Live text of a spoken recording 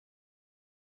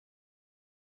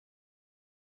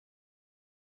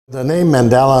The name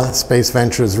Mandala Space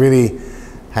Ventures really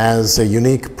has a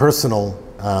unique personal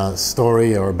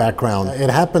story or background. It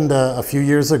happened a few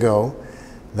years ago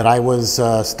that I was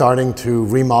starting to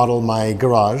remodel my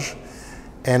garage,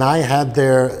 and I had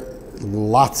there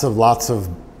lots of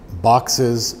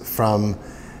boxes from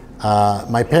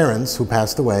my parents who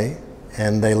passed away,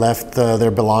 and they left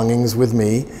their belongings with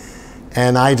me,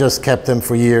 and I just kept them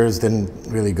for years,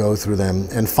 didn't really go through them.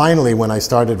 And finally, when I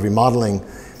started remodeling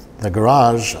the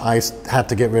garage, I had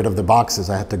to get rid of the boxes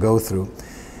I had to go through.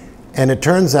 And it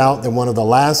turns out that one of the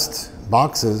last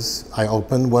boxes I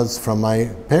opened was from my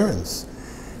parents.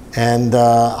 And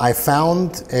I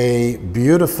found a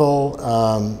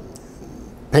beautiful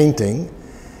painting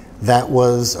that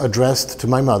was addressed to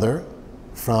my mother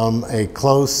from a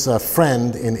close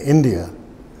friend in India.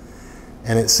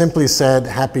 And it simply said,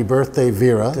 "Happy birthday,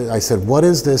 Vera." I said, "What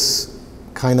is this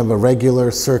kind of a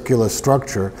regular circular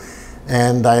structure?"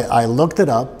 And I looked it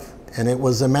up, and it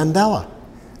was a mandala.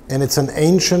 And it's an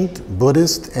ancient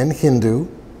Buddhist and Hindu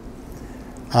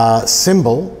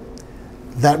symbol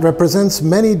that represents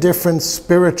many different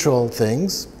spiritual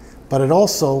things, but it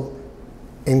also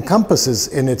encompasses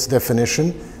in its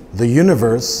definition the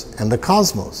universe and the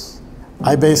cosmos.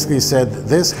 I basically said,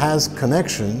 this has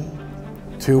connection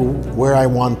to where I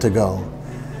want to go.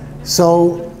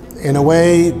 So in a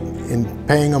way, in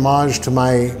paying homage to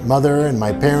my mother and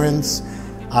my parents,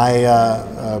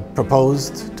 I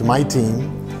proposed to my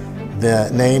team the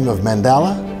name of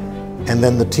Mandala, and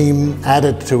then the team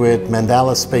added to it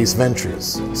Mandala Space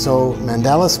Ventures. So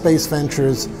Mandala Space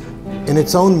Ventures, in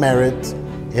its own merit,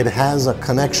 it has a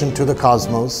connection to the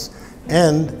cosmos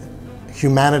and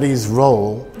humanity's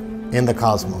role in the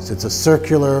cosmos. It's a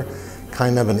circular,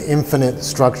 kind of an infinite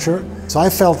structure. So I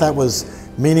felt that was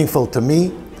meaningful to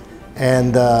me,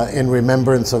 and in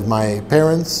remembrance of my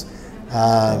parents,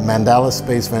 Mandala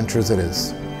Space Ventures it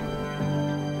is.